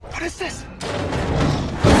What is this?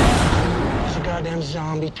 It's a goddamn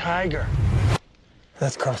zombie tiger.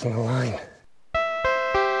 That's crossing the line.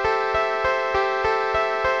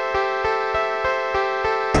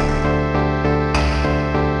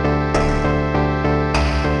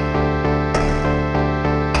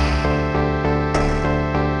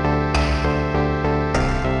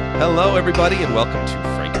 Hello, everybody, and welcome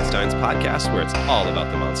to Frankenstein's podcast, where it's all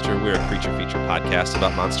about the monster. We're a creature feature podcast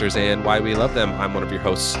about monsters and why we love them. I'm one of your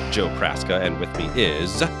hosts, Joe Praska, and with me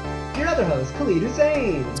is... your other host, Khalid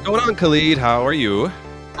Hussein. What's going on, Khalid? How are you?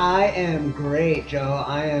 I am great, Joe.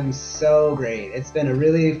 I am so great. It's been a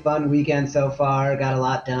really fun weekend so far. Got a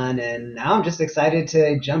lot done, and now I'm just excited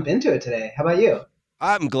to jump into it today. How about you?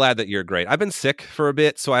 I'm glad that you're great. I've been sick for a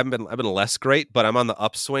bit, so I've been less great, but I'm on the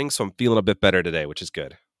upswing, so I'm feeling a bit better today, which is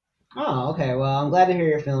good. Oh, okay. Well, I'm glad to hear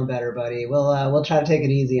you're feeling better, buddy. We'll try to take it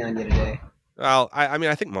easy on you today. Well,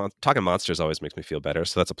 I think talking monsters always makes me feel better,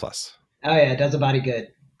 so that's a plus. Oh yeah, it does a body good.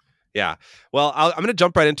 Yeah. Well, I'm going to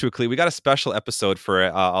jump right into it, Clee. We got a special episode for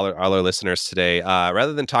all our listeners today.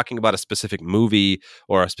 Rather than talking about a specific movie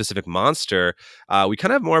or a specific monster, we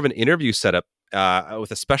kind of have more of an interview setup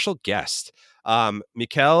with a special guest.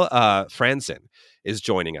 Mikkel Frandsen is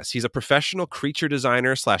joining us. He's a professional creature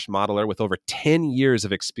designer / modeler with over 10 years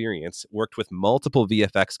of experience, worked with multiple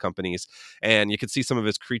VFX companies, and you can see some of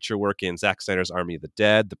his creature work in Zack Snyder's Army of the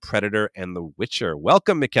Dead, The Predator, and The Witcher.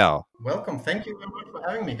 Welcome, Mikkel. Welcome. Thank you very much for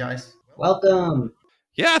having me, guys. Welcome.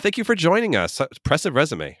 Yeah, thank you for joining us. Impressive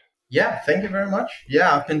resume. Yeah, thank you very much.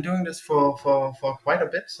 Yeah, I've been doing this for quite a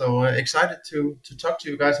bit, so excited to talk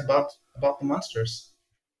to you guys about the monsters.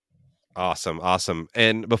 Awesome.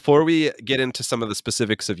 And before we get into some of the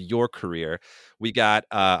specifics of your career, we got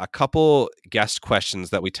a couple guest questions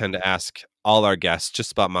that we tend to ask all our guests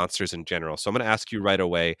just about monsters in general. So I'm going to ask you right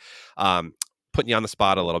away, putting you on the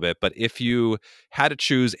spot a little bit, but if you had to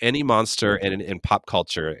choose any monster in pop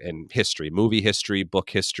culture and history, movie history, book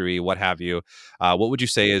history, what have you, what would you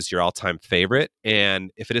say is your all-time favorite?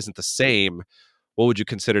 And if it isn't the same, what would you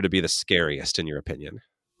consider to be the scariest in your opinion?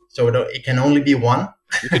 So it can only be one?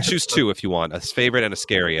 You could choose two if you want, a favorite and a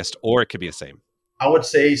scariest, or it could be the same. I would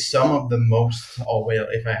say some of the most, or well,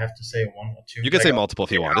 if I have to say one or two. You can say multiple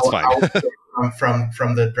if you want, it's fine.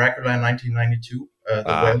 From the Dracula in 1992, the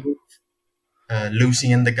werewolf,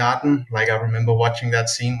 Lucy in the garden. Like I remember watching that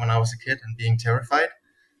scene when I was a kid and being terrified.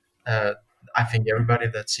 I think everybody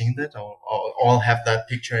that's seen that all have that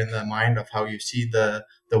picture in their mind of how you see the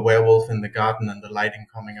werewolf in the garden and the lighting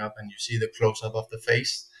coming up and you see the close-up of the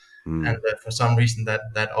face. And for some reason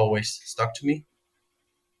that always stuck to me.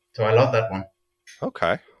 So I love that one.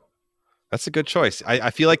 Okay. That's a good choice.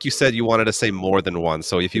 I feel like you said you wanted to say more than one.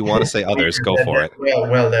 So if you want to say others, go for it.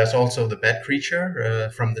 Well, there's also the Bat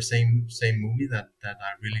Creature from the same movie that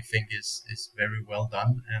I really think is very well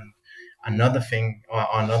done. And another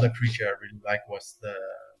creature I really like was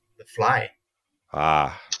the Fly.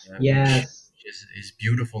 Yes. Which is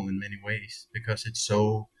beautiful in many ways because it's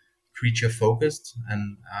so creature focused,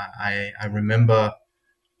 and I remember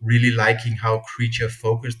really liking how creature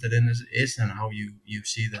focused it is and how you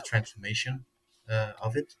see the transformation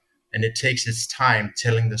of it, and it takes its time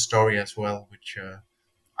telling the story as well, which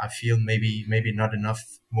I feel maybe not enough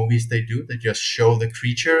movies they just show the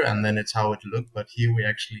creature and then it's how it looked, but here we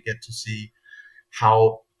actually get to see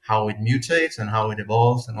how it mutates and how it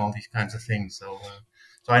evolves and all these kinds of things. So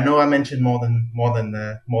I know I mentioned more than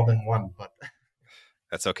one, but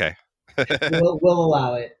that's okay. We'll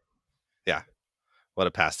allow it. Yeah. Let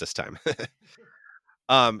it pass this time.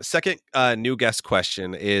 Second new guest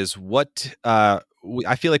question is what I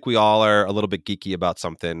feel like we all are a little bit geeky about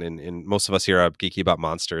something, and most of us here are geeky about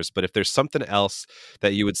monsters, but if there's something else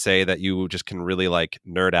that you would say that you just can really like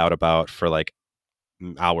nerd out about for like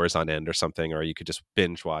hours on end or something, or you could just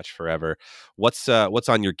binge watch forever, what's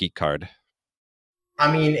on your geek card?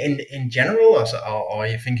 I mean, in general, or are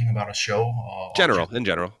you thinking about a show? In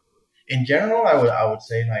general. In general, I would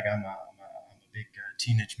say like I'm a big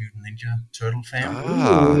Teenage Mutant Ninja Turtle fan.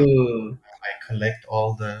 Ooh. I collect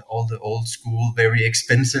all the old school, very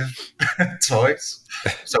expensive toys.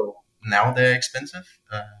 So now they're expensive,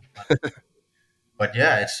 but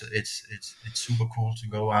yeah, it's super cool to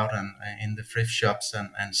go out and in the thrift shops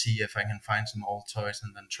and see if I can find some old toys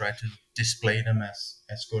and then try to display them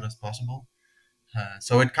as good as possible.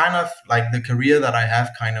 So it kind of like the career that I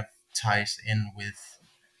have kind of ties in with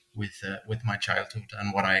my childhood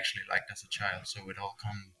and what I actually liked as a child. So it all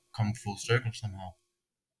come full circle somehow.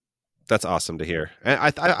 That's awesome to hear.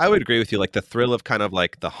 And I would agree with you. Like the thrill of kind of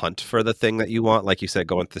like the hunt for the thing that you want, like you said,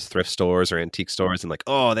 going to thrift stores or antique stores and like,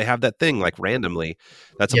 oh, they have that thing like randomly.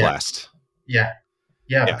 That's a blast. Yeah.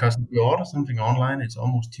 Yeah, Yeah, because if you order something online, it's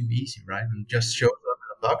almost too easy, right? And it just shows up in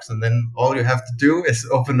a box, and then all you have to do is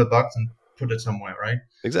open the box and put it somewhere, right?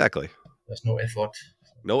 exactly. There's no effort.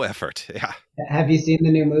 No effort. Yeah. Have you seen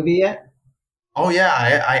the new movie yet? Oh yeah,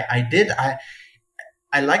 I did.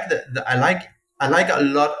 I like I like a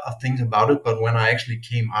lot of things about it, but when I actually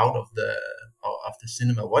came out of the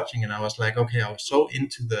cinema watching it, I was like, okay, I was so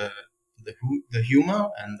into the humor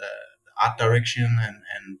and the art direction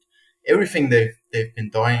and everything they've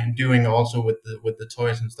been doing also with the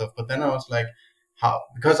toys and stuff. But then I was like, how,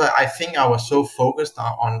 because I think I was so focused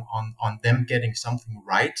on them getting something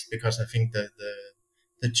right, because I think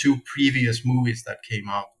the two previous movies that came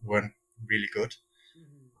out weren't really good.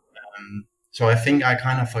 So I think I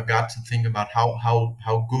kind of forgot to think about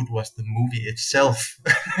how good was the movie itself,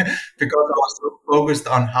 because I was so focused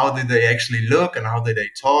on how did they actually look and how did they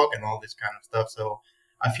talk and all this kind of stuff. So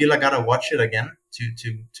I feel I gotta watch it again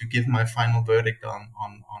to give my final verdict on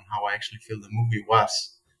how I actually feel the movie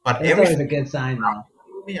was. But That's always everything a good sign, though.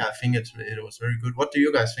 movie, I think it was very good. What do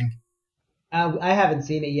you guys think? I haven't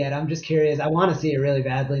seen it yet. I'm just curious. I want to see it really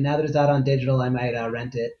badly. Now that it's out on digital, I might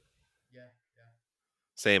rent it. Yeah,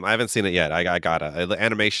 Same. I haven't seen it yet. I gotta. The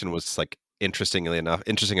animation was like interesting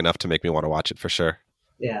enough to make me want to watch it for sure.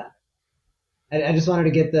 Yeah. I just wanted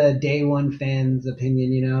to get the day one fans'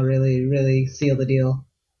 opinion, really, really seal the deal.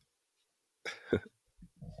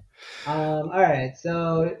 All right,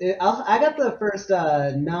 so I got the first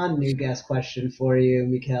non-new guest question for you,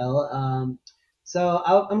 Mikkel.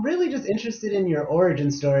 I'm really just interested in your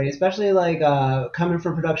origin story, especially like coming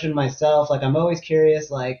from production myself. Like, I'm always curious,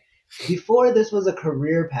 like, before this was a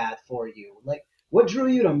career path for you, like, what drew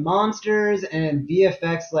you to monsters and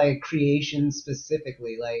VFX like creation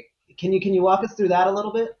specifically? Like, can you walk us through that a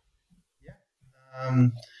little bit? yeah.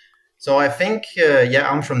 So I think, yeah,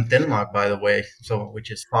 I'm from Denmark, by the way, so which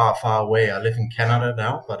is far, far away. I live in Canada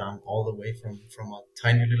now, but I'm all the way from a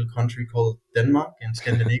tiny little country called Denmark in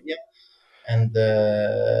Scandinavia. And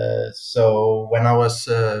so when I was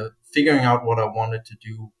figuring out what I wanted to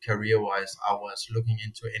do career-wise, I was looking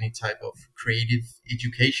into any type of creative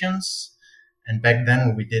educations. And back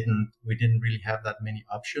then we didn't really have that many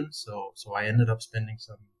options. So I ended up spending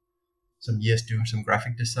some years doing some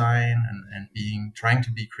graphic design and trying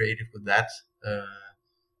to be creative with that.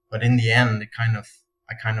 But in the end,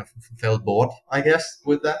 I kind of felt bored, I guess,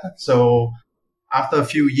 with that. So after a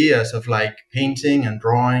few years of like painting and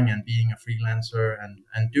drawing and being a freelancer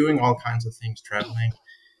and doing all kinds of things, traveling,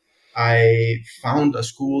 I found a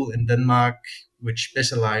school in Denmark which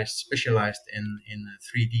specialized in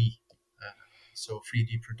 3D, so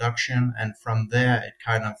 3D production, and from there it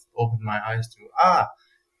kind of opened my eyes to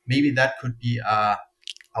maybe that could be a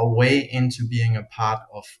way into being a part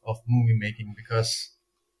of movie making, because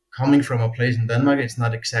coming from a place in Denmark, it's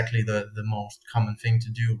not exactly the most common thing to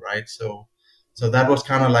do, right? So that was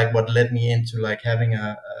kind of like what led me into like having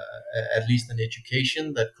at least an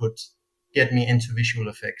education that could get me into visual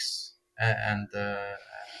effects, and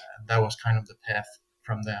that was kind of the path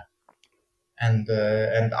from there. And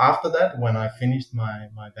after that, when I finished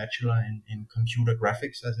my bachelor in computer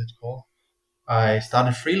graphics, as it's called, I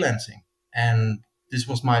started freelancing, and this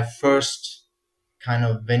was my first kind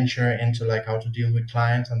of venture into like how to deal with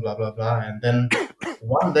clients and blah blah blah. And then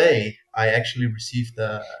one day, I actually received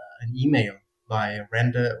an email by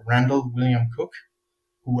Randall William Cook,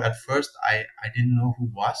 who at first I didn't know who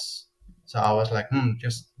was. So I was like,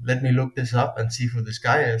 just let me look this up and see who this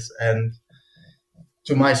guy is. And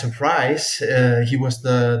to my surprise, he was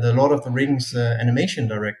the Lord of the Rings animation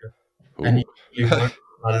director, and Ooh. he really worked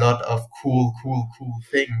on a lot of cool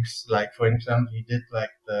things. Like for example, he did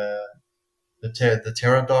like the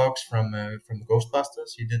Terror Dogs from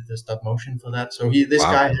Ghostbusters. He did the stop motion for that. So this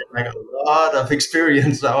Wow. guy had like a lot of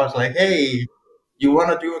experience. So I was like, hey, you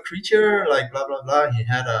want to do a creature? Like blah blah blah. He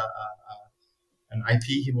had an IP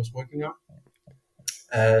he was working on.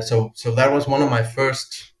 So that was one of my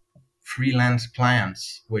first freelance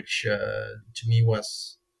clients, which to me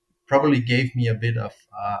was probably gave me a bit of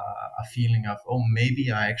a feeling of, oh,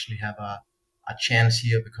 maybe I actually have a chance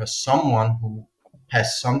here, because someone who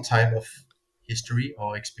has some type of history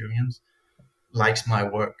or experience likes my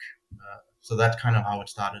work. So that's kind of how it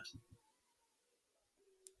started.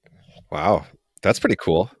 Wow. That's pretty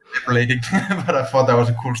cool. Relating, but I thought that was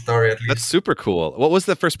a cool story at That's least. super cool. What was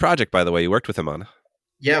the first project, by the way, you worked with him on?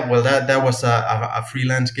 Yeah, well, that was a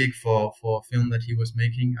freelance gig for a film that he was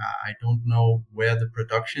making. I don't know where the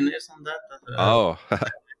production is on that. Oh,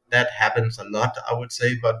 That happens a lot, I would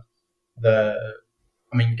say. But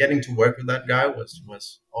getting to work with that guy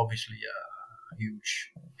was obviously a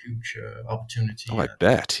huge opportunity. I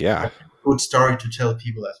bet. Yeah. Good story to tell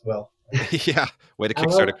people as well. Yeah, way to I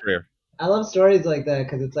kickstart a love career. I love stories like that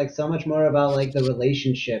because it's like so much more about like the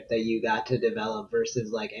relationship that you got to develop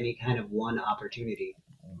versus like any kind of one opportunity.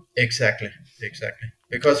 Exactly, exactly.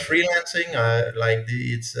 Because freelancing,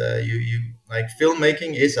 it's you like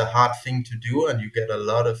filmmaking is a hard thing to do, and you get a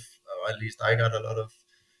lot of, at least I got a lot of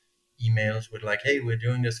emails with like, "Hey, we're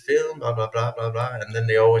doing this film, blah blah blah blah blah," and then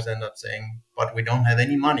they always end up saying, "But we don't have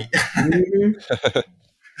any money." Hmm.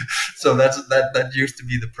 So that used to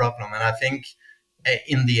be the problem, and I think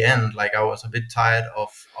in the end, like I was a bit tired of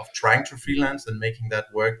trying to freelance and making that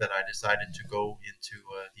work, that I decided to go into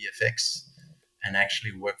VFX and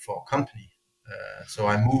actually work for a company. So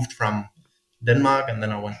I moved from Denmark, and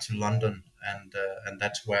then I went to London, and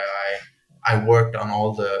that's where I worked on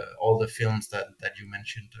all the films that you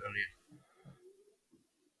mentioned earlier.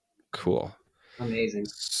 Cool. Amazing.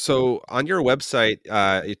 So on your website,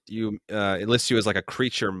 it lists you as like a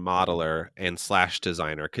creature modeler and slash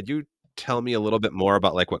designer. Could you tell me a little bit more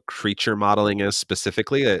about like what creature modeling is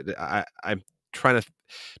specifically? I'm trying to.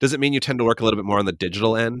 Does it mean you tend to work a little bit more on the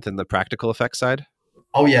digital end than the practical effects side?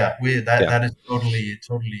 Oh yeah, Yeah. that is totally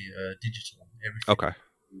digital, everything. Okay.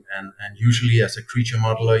 And usually as a creature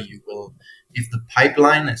modeler, you will, if the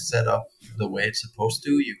pipeline is set up the way it's supposed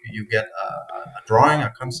to, you get a drawing,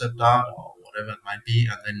 a concept art, or whatever it might be,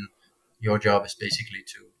 and then your job is basically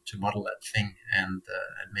to model that thing and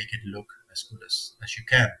make it look as good as you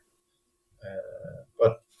can.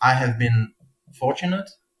 But I have been fortunate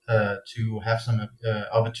to have some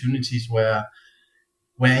opportunities where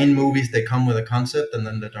in movies they come with a concept, and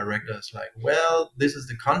then the director is like, well, this is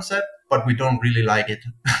the concept, but we don't really like it.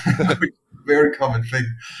 Very common thing.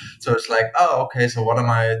 So it's like, oh, okay, so what am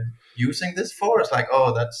I using this for? It's like,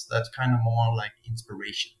 oh, that's kind of more like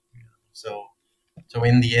inspiration, you know? So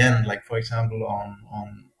in the end, like for example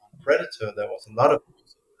on Predator, there was a lot of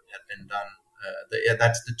things that had been done.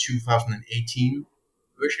 That's the 2018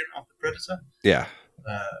 version of the Predator. Yeah.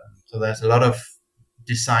 So there's a lot of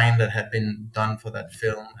design that had been done for that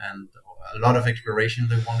film, and a lot of exploration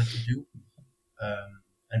they wanted to do.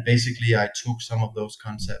 And basically, I took some of those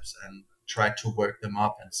concepts and tried to work them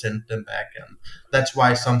up and send them back. And that's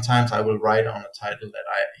why sometimes I will write on a title that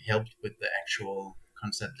I helped with the actual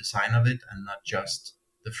concept design of it, and not just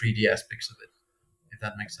the 3D aspects of it, if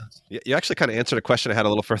that makes sense. You actually kind of answered a question I had a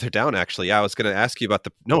little further down. Actually, yeah, I was going to ask you about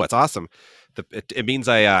the. No, it's awesome. It means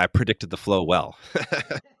I predicted the flow well.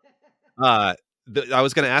 uh, I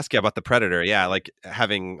was going to ask you about the Predator. Yeah, like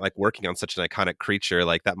having like working on such an iconic creature,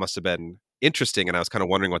 like that must have been interesting. And I was kind of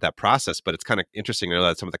wondering what that process. But it's kind of interesting to know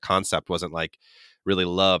that some of the concept wasn't like really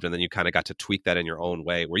loved, and then you kind of got to tweak that in your own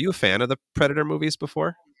way. Were you a fan of the Predator movies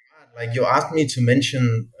before? Like you asked me to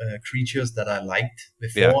mention creatures that I liked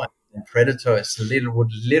Yeah, before, and Predator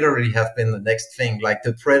would literally have been the next thing, like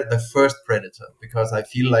the first Predator, because I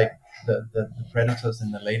feel like the Predators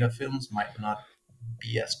in the later films might not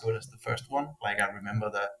be as good as the first one. Like I remember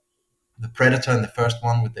the Predator in the first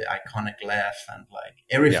one with the iconic laugh and like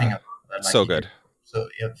everything yeah, about that, like so he did. good. So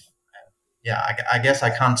if yeah, I guess I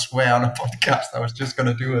can't swear on a podcast. I was just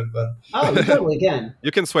gonna do it, but Oh, you totally can.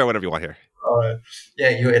 You can swear whatever you want here. yeah,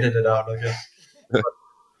 you edit it out, I guess.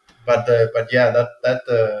 But yeah,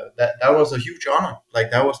 that was a huge honor. Like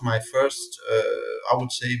that was my first, I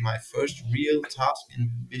would say, my first real task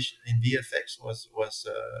in VFX was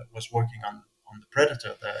working on the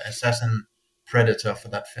Predator, the assassin Predator for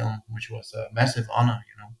that film, which was a massive honor.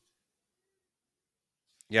 You know,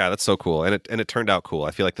 Yeah, that's so cool, and it turned out cool.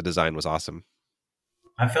 I feel like the design was awesome.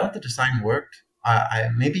 I felt the design worked. I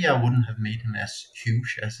maybe I wouldn't have made him as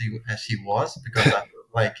huge as he was, because I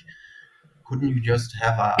like, couldn't you just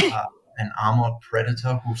have an armored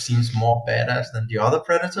predator who seems more badass than the other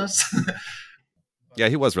predators? Yeah,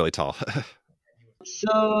 he was really tall.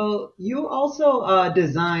 So you also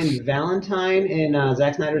designed Valentine in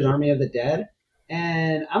Zack Snyder's Army of the Dead,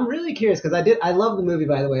 and I'm really curious because I love the movie,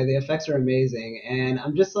 by the way. The effects are amazing, and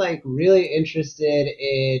I'm just like really interested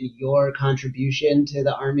in your contribution to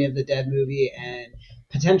the Army of the Dead movie and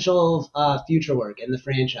potential future work in the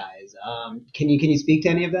franchise. Can you speak to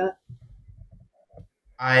any of that?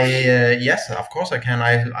 Yes, of course I can.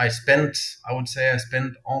 I would say I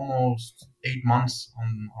spent almost 8 months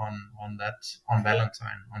on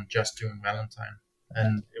Valentine, on just doing Valentine,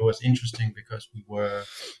 and it was interesting because we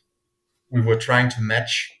were trying to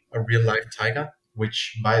match a real life tiger,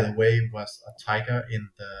 which by the way was a tiger in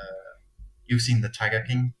the, you've seen the Tiger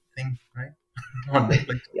King thing, right? On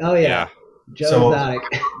Netflix. Oh yeah, Yeah, Joe So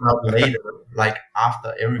Exotic. out later, like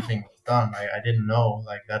after everything was done, I didn't know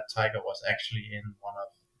like that tiger was actually in one of,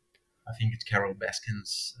 I think it's Carol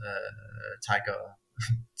Baskin's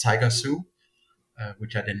tiger zoo,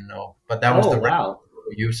 which I didn't know. But that was Oh the wow.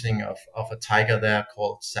 were using of a tiger there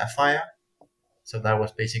called Sapphire. So that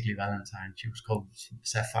was basically Valentine. She was called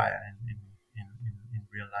Sapphire in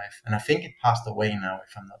real life, and I think it passed away now,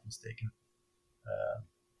 if I'm not mistaken.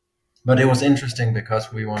 But it was interesting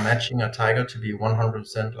because we were matching a tiger to be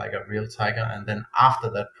 100% like a real tiger, and then after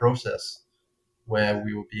that process, where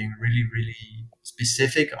we were being really, really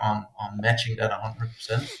specific on matching that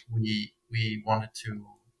 100%, we wanted to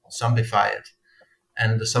zombify it,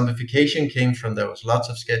 and the zombification came from there was lots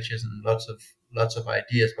of sketches and lots of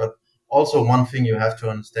ideas, but also one thing you have to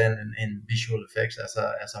understand in visual effects as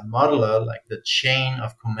a modeler, like the chain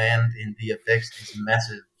of command in VFX is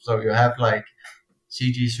massive. So you have like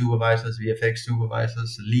CG supervisors, VFX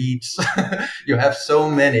supervisors, leads. You have so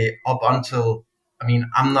many up until, I mean,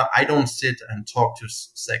 I don't sit and talk to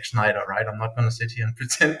Zack Snyder, right? I'm not going to sit here and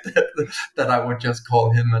pretend that I would just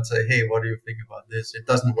call him and say, hey, what do you think about this? It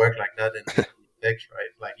doesn't work like that in VFX,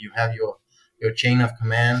 right? Like you have your chain of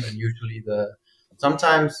command, and usually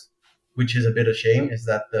sometimes, which is a bit of shame, is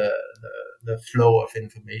that the flow of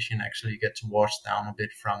information actually gets washed down a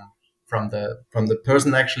bit from the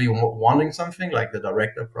person actually wanting something, like the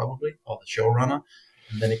director probably, or the showrunner,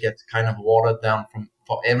 and then it gets kind of watered down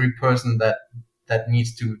for every person that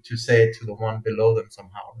needs to say it to the one below them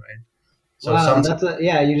somehow, right? So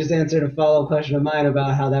wow, you just answered a follow-up question of mine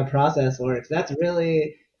about how that process works. That's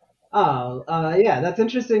really yeah, that's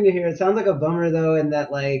interesting to hear. It sounds like a bummer though, in that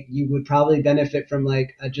like you would probably benefit from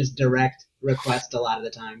like a just direct request a lot of the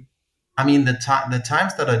time. I mean, the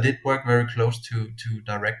times that I did work very close to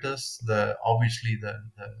directors, obviously the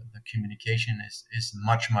communication is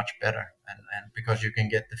much better, and because you can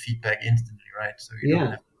get the feedback instantly, right? So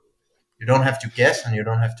you don't have to guess, and you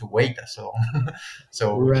don't have to wait so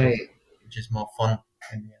so right, which is more fun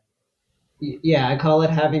in the end. Yeah, I call it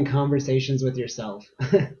having conversations with yourself.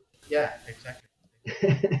 Yeah,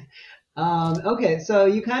 exactly. Okay, so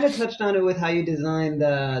you kind of touched on it with how you designed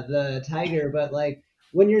the tiger, but like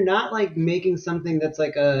when you're not like making something that's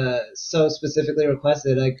like so specifically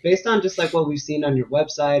requested, like based on just like what we've seen on your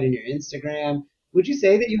website and your Instagram, would you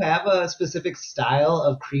say that you have a specific style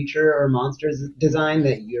of creature or monsters design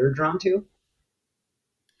that you're drawn to?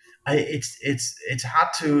 It's hard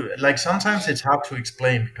to, like, sometimes it's hard to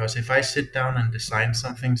explain, because if I sit down and design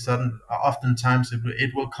something, oftentimes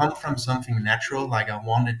it will come from something natural, like I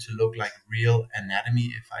want it to look like real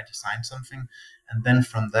anatomy if I design something, and then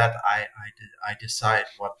from that I decide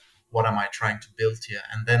what am I trying to build here,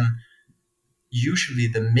 and then usually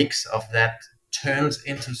the mix of that turns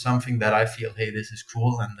into something that I feel, hey, this is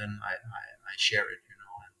cool, and then I share it,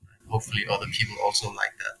 and hopefully other people also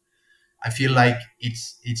like that. I feel like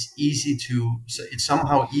it's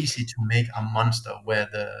somehow easy to make a monster where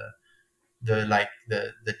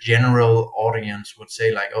the general audience would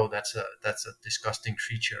say like, oh, that's a disgusting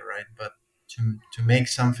creature, right? But to make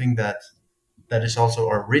something that is also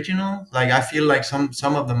original, like I feel like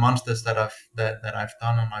some of the monsters that I've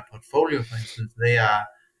done on my portfolio, for instance, they are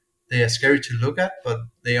scary to look at, but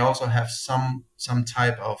they also have some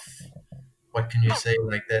type of, what can you say,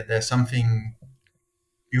 like there's something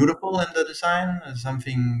beautiful in the design,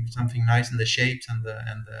 something nice in the shapes and the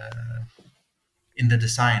in the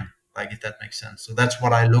design, like, if that makes sense. So that's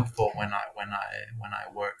what I look for when I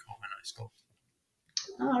work or when I sculpt.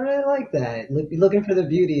 Oh, I really like that. Looking for the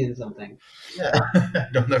beauty in something. Yeah. I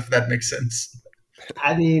don't know if that makes sense.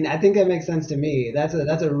 I mean, I think that makes sense to me. That's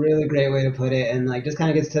a really great way to put it, and like just kind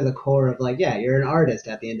of gets to the core of like, yeah, you're an artist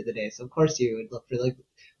at the end of the day, so of course you would look for like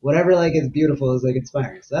whatever like is beautiful is like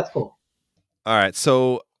inspiring. So that's cool. All right,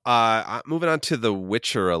 so moving on to The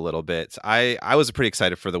Witcher a little bit. I was pretty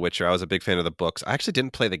excited for The Witcher. I was a big fan of the books. I actually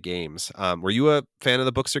didn't play the games. Were you a fan of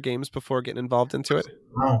the books or games before getting involved into it?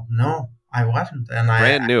 No, I wasn't, and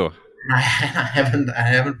Brand new. I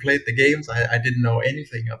haven't played the games. I didn't know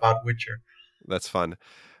anything about Witcher. That's fun.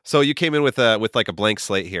 So you came in with like a blank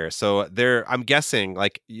slate here. So I'm guessing,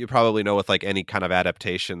 like, you probably know with like any kind of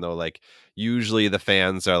adaptation though, like usually the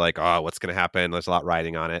fans are like, oh, what's going to happen? There's a lot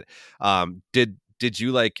riding on it. Did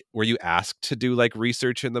you were you asked to do like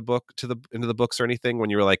research in the book into the books or anything when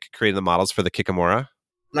you were like creating the models for the Kikamora?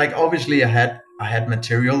 Like, obviously I had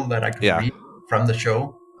material that I could Yeah. read from the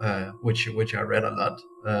show, which I read a lot,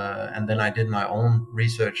 and then I did my own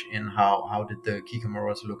research in how did the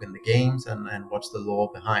Kikamoras look in the games, and what's the lore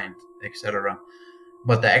behind, etc.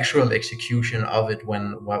 But the actual execution of it,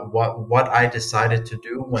 when what I decided to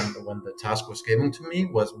do when the task was given to me,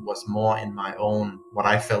 was more in my own, what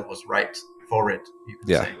I felt was right for it, you could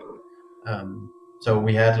Yeah. say. So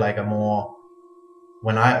we had like a more,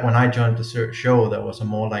 when I joined the show, there was a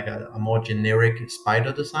more generic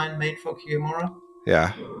spider design made for Kiyomura,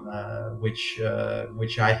 Yeah. Which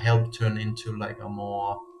I helped turn into like a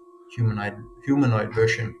more humanoid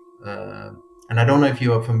version. And I don't know if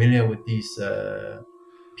you are familiar with these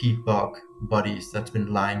peat bog bodies that's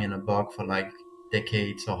been lying in a bog for like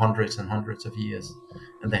decades or hundreds and hundreds of years,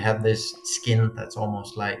 and they have this skin that's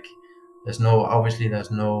almost like there's no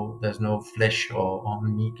flesh or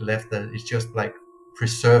meat left. It's just like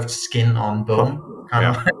preserved skin on bone, kind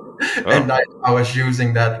Yeah. of. And I was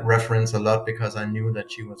using that reference a lot because I knew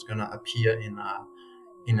that she was gonna appear in a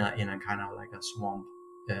kind of like a swamp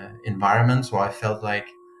environment. So I felt like,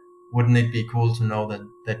 wouldn't it be cool to know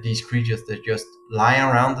that these creatures, they just lie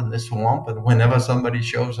around in the swamp, and whenever somebody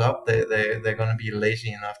shows up, they're gonna be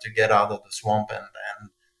lazy enough to get out of the swamp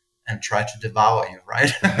and try to devour you,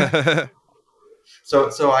 right?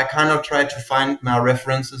 So I kind of tried to find my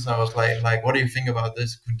references. I was like, what do you think about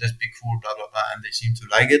this? Could this be cool? Blah blah blah. And they seemed to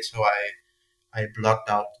like it, so I blocked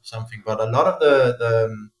out something. But a lot of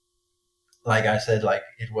the like I said, like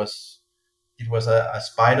it was a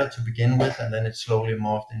spider to begin with, and then it slowly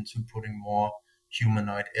morphed into putting more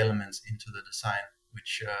humanoid elements into the design,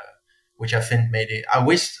 which I think made it. I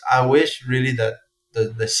wish really that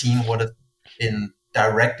the scene would have been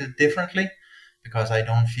directed differently, because I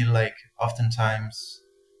don't feel like oftentimes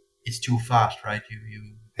it's too fast, right?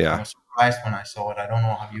 I was surprised when I saw it. I don't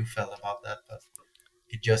know how you felt about that, but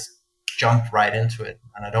it just jumped right into it.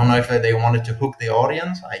 And I don't know if they wanted to hook the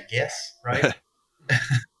audience, I guess, right?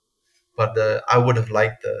 But I would have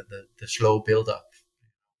liked the slow build up.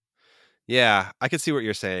 Yeah, I could see what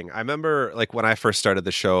you're saying. I remember like when I first started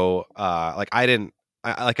the show, like I didn't,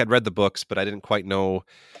 like I'd read the books, but I didn't quite know,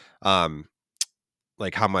 um,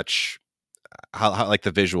 like how much, how like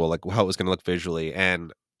the visual, like how it was going to look visually.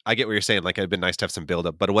 And I get what you're saying. Like it'd been nice to have some build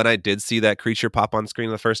up, but when I did see that creature pop on screen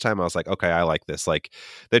the first time, I was like, okay, I like this. Like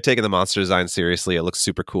they're taking the monster design seriously. It looks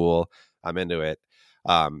super cool. I'm into it.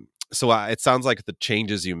 So it sounds like the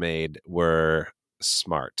changes you made were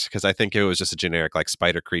smart, because I think it was just a generic like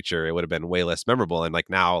spider creature, it would have been way less memorable. And like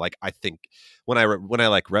now, like I think when I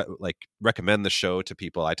like recommend the show to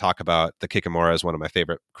people, I talk about the Kikamora as one of my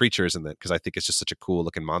favorite creatures in that, because I think it's just such a cool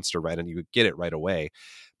looking monster, right? And you get it right away.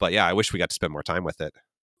 But yeah, I wish we got to spend more time with it.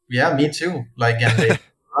 Yeah, me too. Like, and they a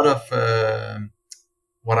lot of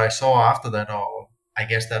what I saw after that, or I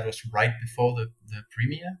guess that was right before the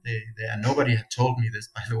premiere. And nobody had told me this,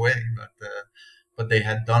 by the way, but they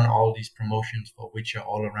had done all these promotions for Witcher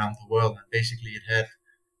all around the world, and basically it had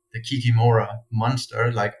the Kikimora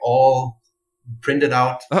monster, like all printed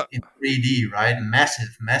out in 3D, right?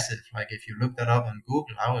 Massive, massive. Like if you look that up on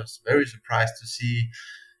Google, I was very surprised to see.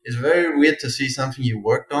 It's very weird to see something you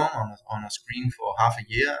worked on a screen for half a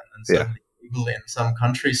year, and suddenly people in some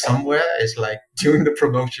country somewhere is like doing the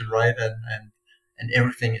promotion, right? And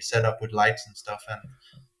everything is set up with lights and stuff. And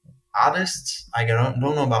artists, I don't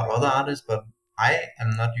know about other artists, but I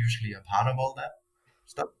am not usually a part of all that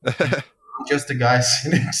stuff. I'm just a guy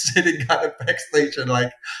sitting kind of backstage, and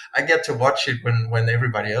like I get to watch it when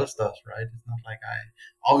everybody else does, right? It's not like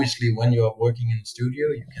obviously when you're working in the studio,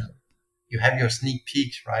 you have your sneak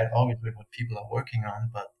peeks, right? Obviously what people are working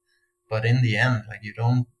on, but in the end, like you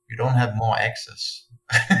don't have more access.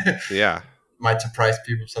 Yeah. Might surprise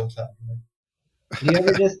people sometimes. Right? Do you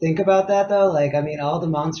ever just think about that though? Like, I mean, all the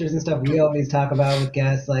monsters and stuff we always talk about with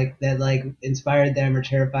guests, like that, like inspired them or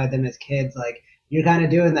terrified them as kids. Like, you're kind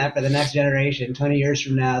of doing that for the next generation. 20 years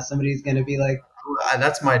from now, somebody's gonna be like,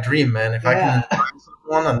 that's my dream, man. If I can inspire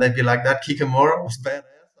someone and they'd be like, that Kikamora was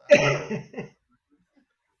badass.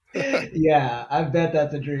 Yeah, I bet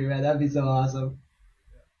that's a dream, man. That'd be so awesome.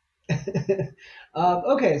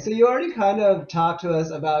 Okay, so you already kind of talked to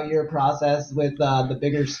us about your process with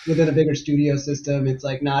within a bigger studio system. It's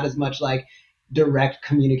like not as much like direct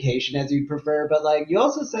communication as you'd prefer, but like you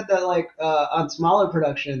also said that like on smaller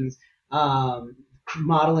productions,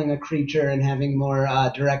 modeling a creature and having more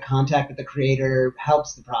direct contact with the creator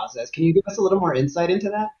helps the process. Can you give us a little more insight into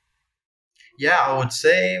that? Yeah, I would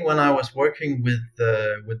say when I was working with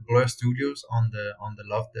Blur Studios on the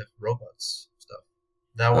Love Death Robots stuff,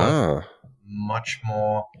 that was much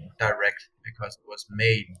more direct because it was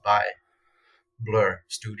made by Blur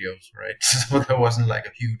Studios, right? So there wasn't like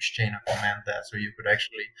a huge chain of command there, so you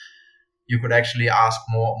could actually ask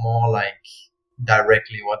more like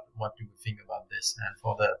directly what do you think about this. And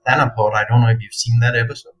for the Thanapod, I don't know if you've seen that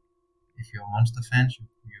episode. If you're monster fans,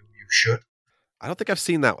 you should. I don't think I've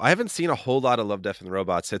seen that. I haven't seen a whole lot of Love, Death, and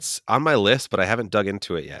Robots. It's on my list, but I haven't dug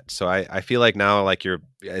into it yet. So I feel like now, like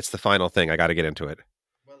it's the final thing. I got to get into it.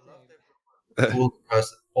 Well, Love, Death, Robots is cool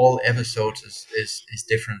because all episodes is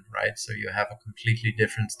different, right? So you have a completely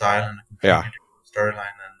different style and a completely different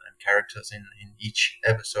storyline and characters in each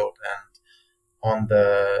episode. And on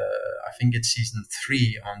I think it's season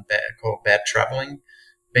 3 on called Bad Traveling.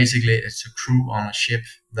 Basically, it's a crew on a ship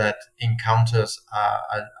that encounters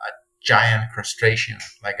a giant crustacean,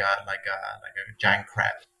 like a giant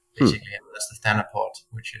crab, basically. And that's the Thanapod,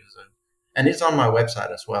 which is and it's on my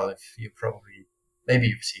website as well. If you maybe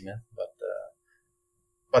you've seen it,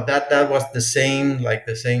 but that was the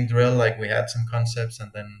same drill. Like we had some concepts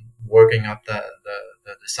and then working up the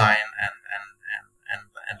design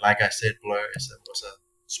and like I said, Blur was a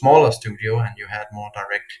smaller studio, and you had more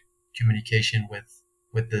direct communication with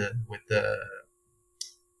the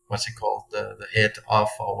what's it called, the head of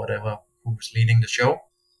or whatever who was leading the show.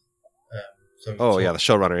 The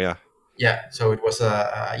showrunner, yeah. So it was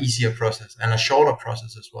a easier process and a shorter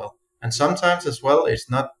process as well. And sometimes as well, it's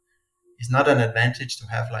not an advantage to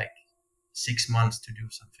have like 6 months to do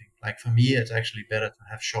something. Like for me, it's actually better to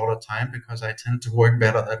have shorter time because I tend to work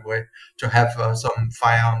better that way, to have some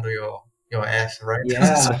fire under your ass, right?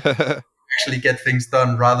 Yeah. So actually get things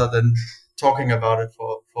done rather than talking about it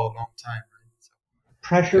for a long time. Right? So,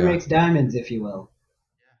 pressure makes diamonds, if you will.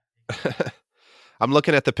 I'm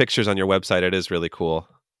looking at the pictures on your website. It is really cool.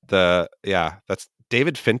 That's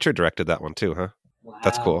David Fincher directed that one too, huh? Wow.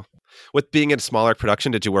 That's cool. With being in smaller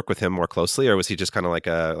production, did you work with him more closely, or was he just kind of like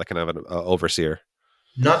an overseer?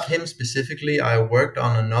 Not him specifically. I worked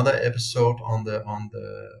on another episode on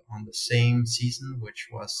the same season, which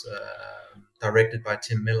was directed by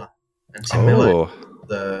Tim Miller, and Tim Miller is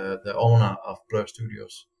the owner of Blur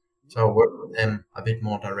Studios. So I worked with him a bit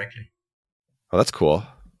more directly. Oh, that's cool.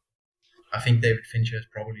 I think David Fincher is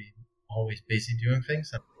probably always busy doing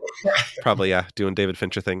things. Probably, doing David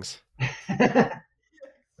Fincher things.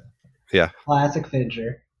 Yeah. Classic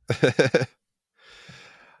Fincher.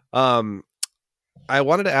 I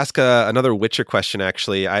wanted to ask another Witcher question,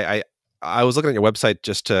 actually. I was looking at your website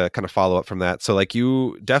just to kind of follow up from that. So, like,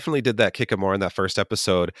 you definitely did that Kikamore in that first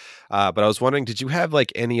episode. But I was wondering, did you have,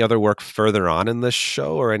 like, any other work further on in this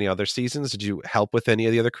show or any other seasons? Did you help with any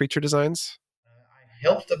of the other creature designs? I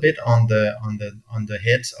helped a bit on the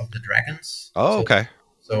heads of the dragons. Oh, okay.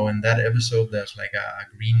 So in that episode, there's like a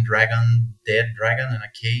green dragon, dead dragon in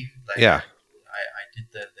a cave. I did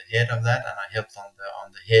the head of that, and I helped on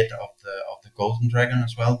the head of the golden dragon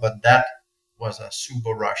as well. But that was a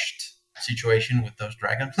super rushed situation with those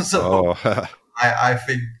dragons. So I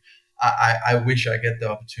think I wish I get the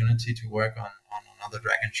opportunity to work on another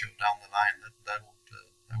dragon show down the line. That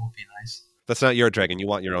would be nice. That's not your dragon. You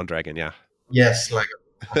want your own dragon, yeah. Yes,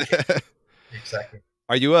 exactly.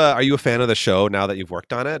 Are you a fan of the show now that you've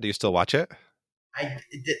worked on it? Do you still watch it?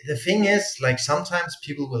 The thing is, like, sometimes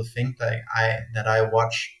people will think that I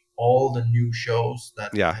watch all the new shows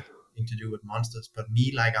that have anything to do with monsters, but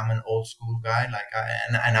me, like, I'm an old school guy, like,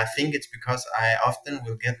 and I think it's because I often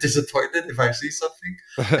will get disappointed if I see something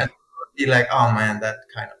and be like, oh man, that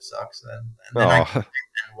kind of sucks, and then I am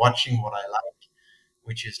watching what I like,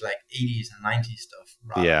 which is like 80s and 90s stuff,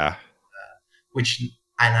 rather,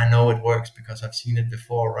 and I know it works because I've seen it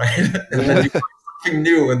before, right? And then you find something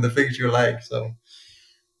new in the things you like. So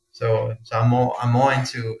I'm more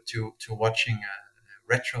into watching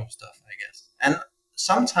retro stuff, I guess. And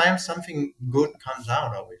sometimes something good comes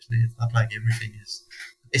out. Obviously, it's not like everything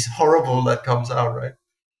is horrible that comes out, right?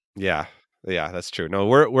 Yeah, that's true. No,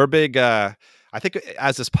 we're big. I think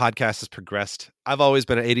as this podcast has progressed, I've always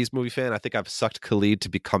been an 80s movie fan. I think I've sucked Khalid to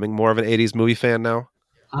becoming more of an 80s movie fan now.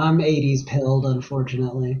 I'm 80s pilled,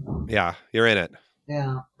 unfortunately. Yeah, you're in it.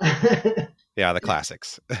 Yeah. Yeah, the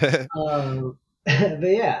classics. But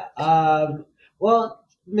yeah. Well,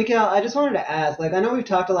 Mikkel, I just wanted to ask, like, I know we've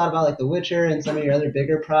talked a lot about, like, The Witcher and some of your other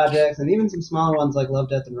bigger projects, and even some smaller ones like Love,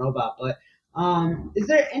 Death, and Robot, but is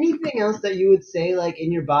there anything else that you would say, like,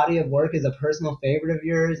 in your body of work is a personal favorite of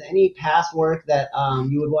yours? Any past work that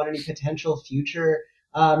you would want any potential future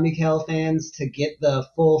Mikkel fans to get the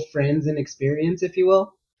full Frandsen experience, if you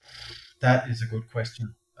will? That is a good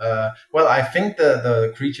question. Well, I think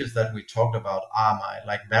the creatures that we talked about are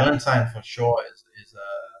like Valentine for sure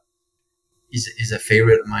is a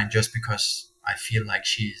favorite of mine, just because I feel like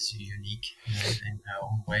she is unique in her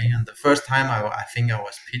own way. And the first time I think I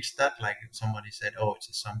was pitched that, like, if somebody said, "Oh, it's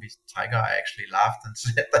a zombie tiger," I actually laughed and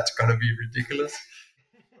said, "That's gonna be ridiculous."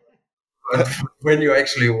 But when you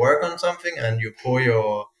actually work on something and you pour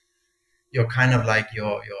your kind of like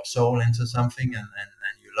your soul into something and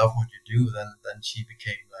you love what you do, then she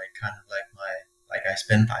became like kind of like I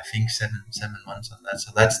spent, I think, seven months on that.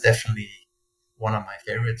 So that's definitely one of my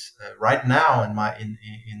favorites right now. In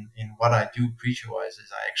what I do creature wise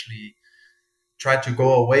is I actually try to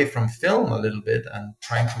go away from film a little bit and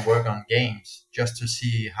trying to work on games just to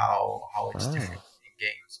see how it's different in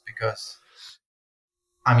games, because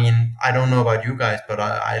I mean, I don't know about you guys, but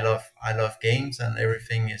I love games, and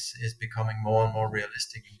everything is becoming more and more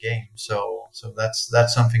realistic in games. So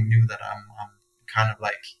that's something new that I'm kind of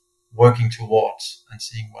like working towards and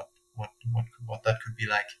seeing what that could be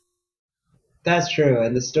like. That's true,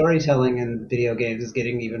 and the storytelling in video games is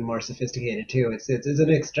getting even more sophisticated too. It's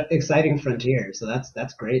an exciting frontier, so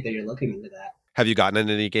that's great that you're looking into that. Have you gotten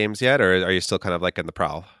into any games yet, or are you still kind of like in the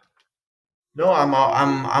prowl? No,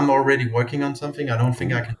 I'm already working on something. I don't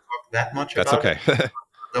think I can talk that much That's about it. okay.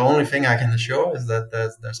 The only thing I can show is that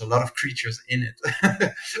there's a lot of creatures in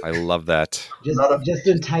it. I love that. Just A lot of just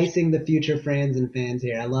enticing the future friends and fans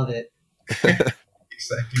here. I love it.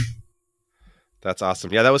 exactly. That's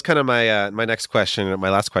awesome. Yeah, that was kind of my next question. My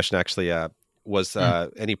last question actually was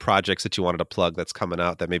any projects that you wanted to plug that's coming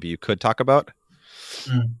out that maybe you could talk about?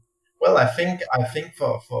 Mm. Well, I think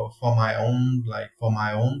for my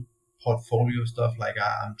own portfolio stuff, like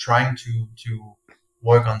I'm trying to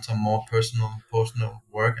work on some more personal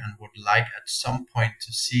work, and would like at some point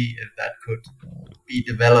to see if that could be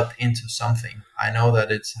developed into something. I know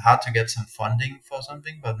that it's hard to get some funding for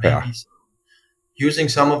something, but Yeah. maybe using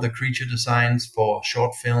some of the creature designs for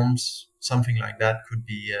short films, something like that could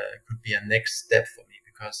be a next step for me,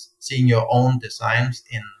 because seeing your own designs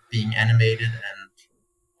in being animated and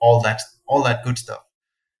all that good stuff,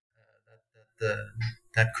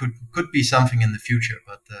 that could be something in the future,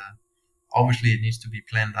 but obviously it needs to be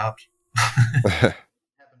planned out. Happen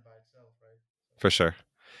by itself, right? For sure.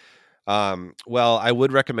 Well, I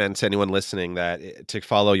would recommend to anyone listening that to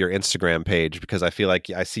follow your Instagram page, because I feel like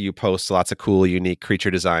I see you post lots of cool, unique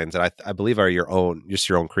creature designs that I believe are just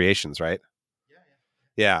your own creations, right?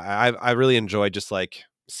 Yeah, yeah. Yeah, I really enjoy just like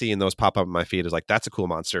seeing those pop up in my feed. Is like, that's a cool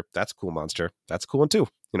monster, that's a cool monster, that's a cool one too.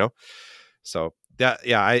 You know, so yeah,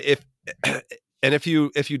 if and if you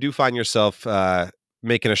do find yourself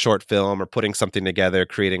making a short film or putting something together,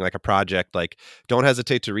 creating like a project, like don't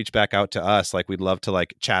hesitate to reach back out to us. Like we'd love to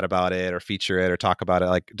like chat about it or feature it or talk about it,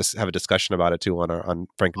 like just have a discussion about it too on Oh,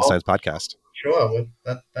 Frankenstein's podcast. sure. Well,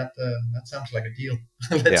 that sounds like a deal.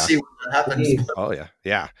 Let's Yeah. see what happens. Indeed. Oh yeah,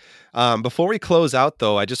 yeah. Before we close out,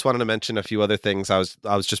 though, I just wanted to mention a few other things. I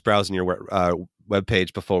was just browsing your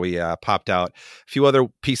webpage before we popped out. A few other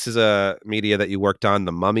pieces of media that you worked on: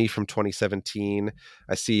 The Mummy from 2017.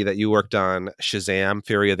 I see that you worked on Shazam: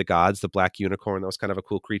 Fury of the Gods, the Black Unicorn. That was kind of a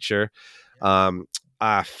cool creature. Um,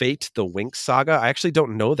 Fate: The Winx Saga. I actually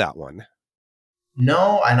don't know that one.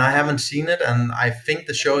 No, and I haven't seen it, and I think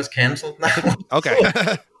the show is canceled now. Okay.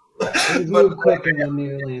 Things But move quick in the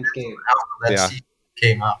new landscape. that Yeah. season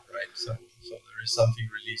came up, right? So there is something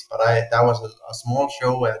released, but that was a small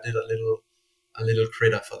show where I did a little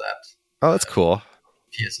critter for that. Oh, that's cool.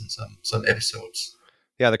 Appears in some episodes.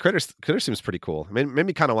 Yeah, the critter seems pretty cool. Made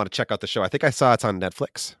me kind of want to check out the show. I think I saw it's on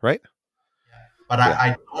Netflix, right? But Yeah.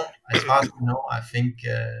 I don't, as far as I know, I think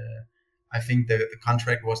the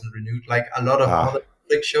contract wasn't renewed. Like a lot of other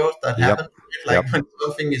Netflix shows that Yep. happen, like when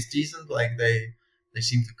something is decent, like they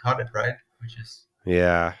seem to cut it, right? Which is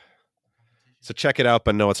Yeah. So check it out,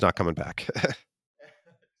 but no, it's not coming back.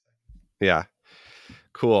 Yeah.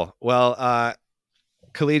 Cool. Well,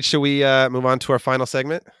 Khalid, should we move on to our final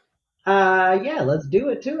segment? Yeah, let's do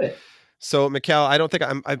it to it. So, Mikkel, I don't think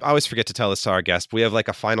I always forget to tell this to our guest. We have like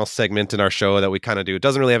a final segment in our show that we kind of do. It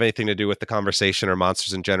doesn't really have anything to do with the conversation or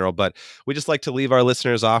monsters in general, but we just like to leave our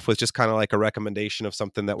listeners off with just kind of like a recommendation of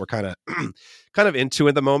something that we're kind of kind of into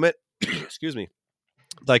at the moment. Excuse me.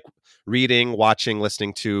 Like reading, watching,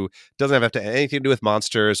 listening to, doesn't have to anything to do with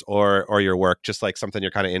monsters or your work, just like something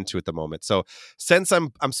you're kind of into at the moment. So since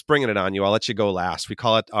I'm springing it on you, I'll let you go last. We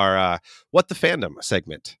call it our What the Fandom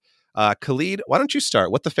segment. Khalid, why don't you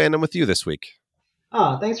start? What the fandom with you this week?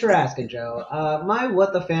 Oh, thanks for asking, Joe. My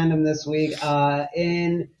What the Fandom this week,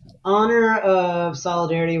 in honor of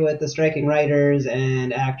solidarity with the striking writers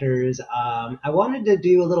and actors, I wanted to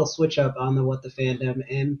do a little switch up on the What the Fandom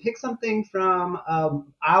and pick something from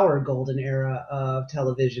our golden era of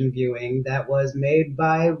television viewing that was made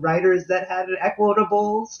by writers that had an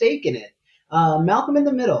equitable stake in it. Malcolm in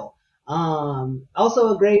the Middle.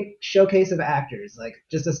 Also a great showcase of actors, like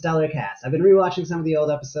just a stellar cast. I've been rewatching some of the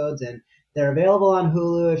old episodes, and they're available on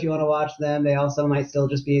Hulu if you want to watch them. They also might still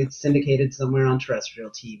just be syndicated somewhere on terrestrial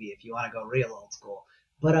TV if you want to go real old school.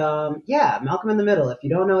 But yeah, Malcolm in the Middle. If you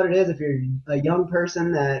don't know what it is, if you're a young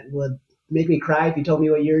person that would make me cry if you told me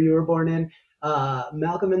what year you were born in,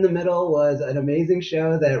 Malcolm in the Middle was an amazing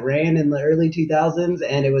show that ran in the early 2000s,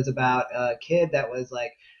 and it was about a kid that was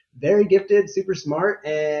like very gifted, super smart,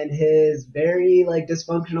 and his very like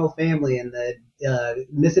dysfunctional family and the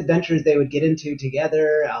misadventures they would get into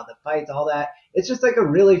together, the fights, all that. It's just like a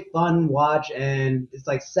really fun watch, and it's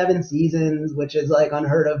like 7 seasons, which is like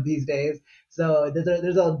unheard of these days. So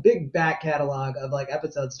there's a big back catalog of like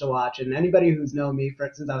episodes to watch, and anybody who's known me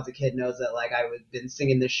since I was a kid knows that like I've been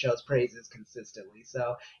singing this show's praises consistently.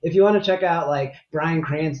 So if you want to check out like Bryan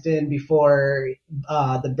Cranston before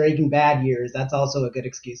the Breaking Bad years, that's also a good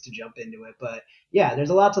excuse to jump into it. But yeah, there's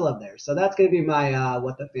a lot to love there. So that's going to be my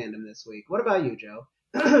what the fandom this week. What about you, Joe?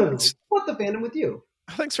 What the fandom with you?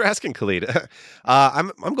 Thanks for asking, Khalid.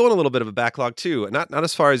 I'm going a little bit of a backlog too. Not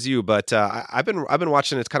as far as you, but I've been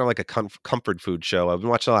watching. It's kind of like a comfort food show. I've been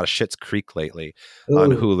watching a lot of Schitt's Creek lately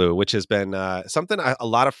on Ooh. Hulu, which has been something a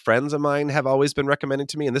lot of friends of mine have always been recommending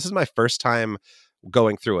to me. And this is my first time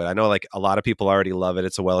going through it. I know like a lot of people already love it.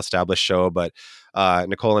 It's a well-established show, but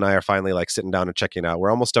Nicole and I are finally like sitting down and checking it out.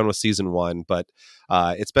 We're almost done with season 1, but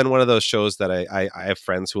it's been one of those shows that I have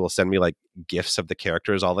friends who will send me like gifs of the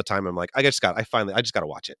characters all the time. I'm like, I just got to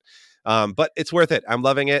watch it. But it's worth it. I'm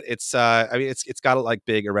loving it. It's it's got like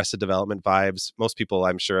big Arrested Development vibes. Most people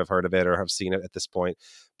I'm sure have heard of it or have seen it at this point,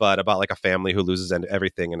 but about like a family who loses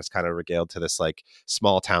everything and is kind of regaled to this like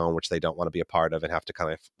small town which they don't want to be a part of and have to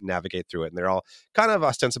kind of navigate through it. And they're all kind of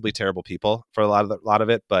ostensibly terrible people for a lot of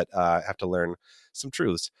it, but have to learn some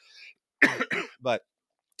truths. But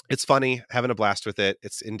it's funny, having a blast with it.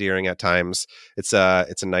 It's endearing at times. It's a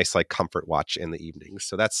nice like comfort watch in the evenings.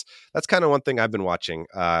 So that's kind of one thing I've been watching.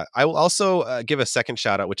 I will also give a second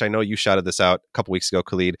shout out, which I know you shouted this out a couple weeks ago,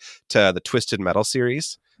 Khalid, to the Twisted Metal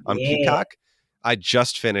series on Peacock. I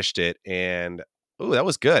just finished it, and that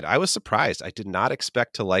was good. I was surprised. I did not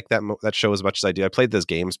expect to like that show as much as I do. I played those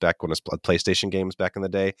games back when it was PlayStation games back in the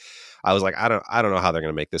day. I was like, I don't know how they're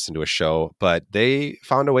going to make this into a show, but they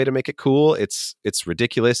found a way to make it cool. It's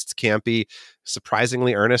ridiculous. It's campy,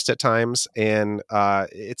 surprisingly earnest at times, and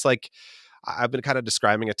it's like I've been kind of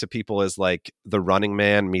describing it to people as like The Running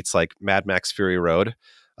Man meets like Mad Max Fury Road.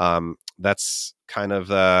 That's kind of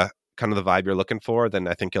the vibe you're looking for. Then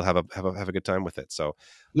I think you'll have a good time with it. So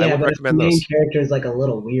yeah, I would but recommend if the main those. character is like a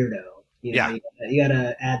little weirdo, Yeah, you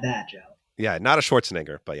gotta add that, Joe. Yeah, not a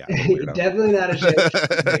Schwarzenegger, but yeah, a little weirdo. Definitely not a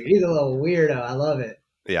Schwarzenegger. He's a little weirdo. I love it.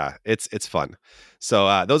 Yeah, it's fun.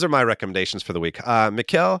 So those are my recommendations for the week.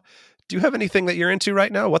 Mikkel, do you have anything that you're into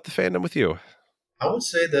right now? What the fandom with you? I would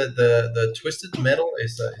say that the Twisted Metal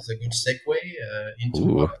is a good segue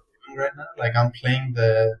into what I'm doing right now. Like I'm playing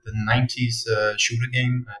the 90s shooter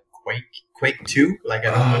game Quake 2. Like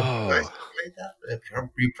I don't know if you guys played that.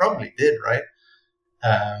 You probably did, right?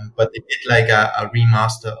 But they did like a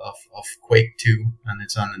remaster of Quake 2, and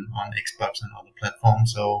it's on Xbox and other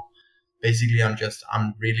platforms. So basically,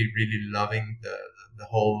 I'm really loving the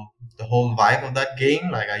whole vibe of that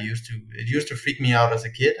game. Like it used to freak me out as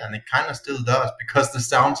a kid, and it kind of still does because the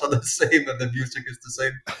sounds are the same and the music is the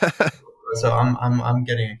same. So I'm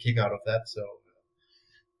getting a kick out of that. So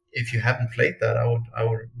if you haven't played that, I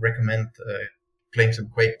would recommend playing some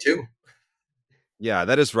Quake 2. Yeah,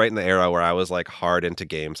 that is right in the era where I was like hard into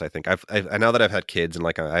games. I think I know that I've had kids and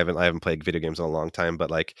like I haven't played video games in a long time,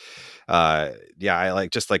 but like, yeah, I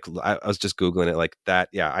was just Googling it like that.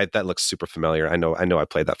 Yeah, that looks super familiar. I know I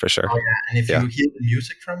played that for sure. Oh yeah, and if you hear the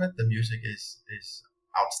music from it, the music is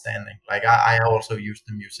outstanding. Like I also use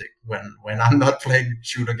the music when I'm not playing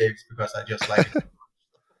shooter games because I just like it.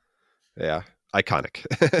 Yeah, iconic.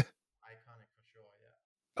 Iconic for sure.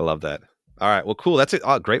 Yeah. I love that. All right. Well, cool. That's it.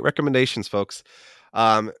 Oh, great recommendations, folks.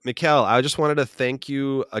 Mikkel, I just wanted to thank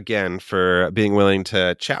you again for being willing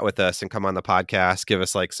to chat with us and come on the podcast, give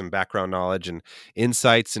us like some background knowledge and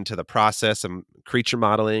insights into the process of creature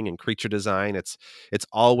modeling and creature design. It's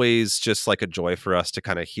always just like a joy for us to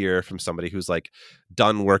kind of hear from somebody who's like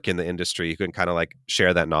done work in the industry who can kind of like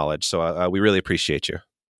share that knowledge. So we really appreciate you.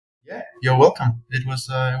 Yeah, you're welcome. It was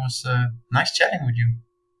nice chatting with you.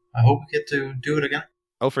 I hope we get to do it again.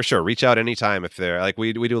 Oh, for sure. Reach out anytime if they're like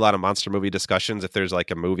we do a lot of monster movie discussions. If there's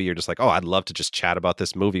like a movie, you're just like, oh, I'd love to just chat about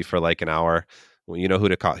this movie for like an hour. Well, you know who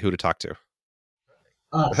to talk to.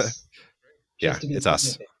 Us. Yeah, it's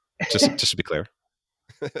us. Just to be clear.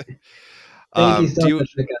 Thank you so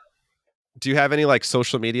much, Mikkel. Do you have any like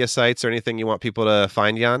social media sites or anything you want people to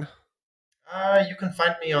find you on? You can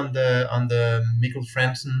find me on the Mikkel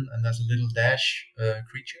Frandsen, and there's a little dash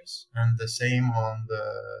creatures, and the same on the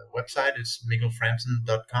website is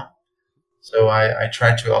mikkelfrandsen.com. So I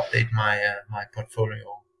try to update my my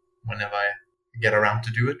portfolio whenever I get around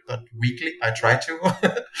to do it, but weekly I try to.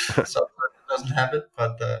 Sometimes it doesn't happen,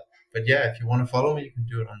 but yeah, if you want to follow me, you can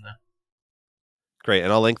do it on there. Great,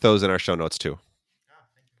 and I'll link those in our show notes too.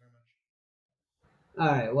 Thank you very All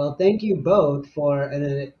right. Well, thank you both for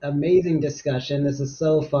an amazing discussion. This is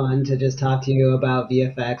so fun to just talk to you about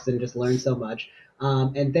VFX and just learn so much.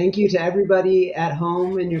 And thank you to everybody at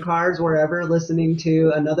home, in your cars, wherever, listening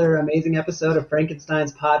to another amazing episode of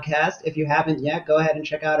Frankenstein's podcast. If you haven't yet, go ahead and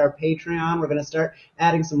check out our Patreon. We're going to start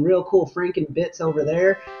adding some real cool Franken bits over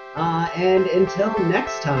there. And until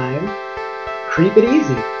next time, creep it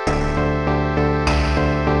easy.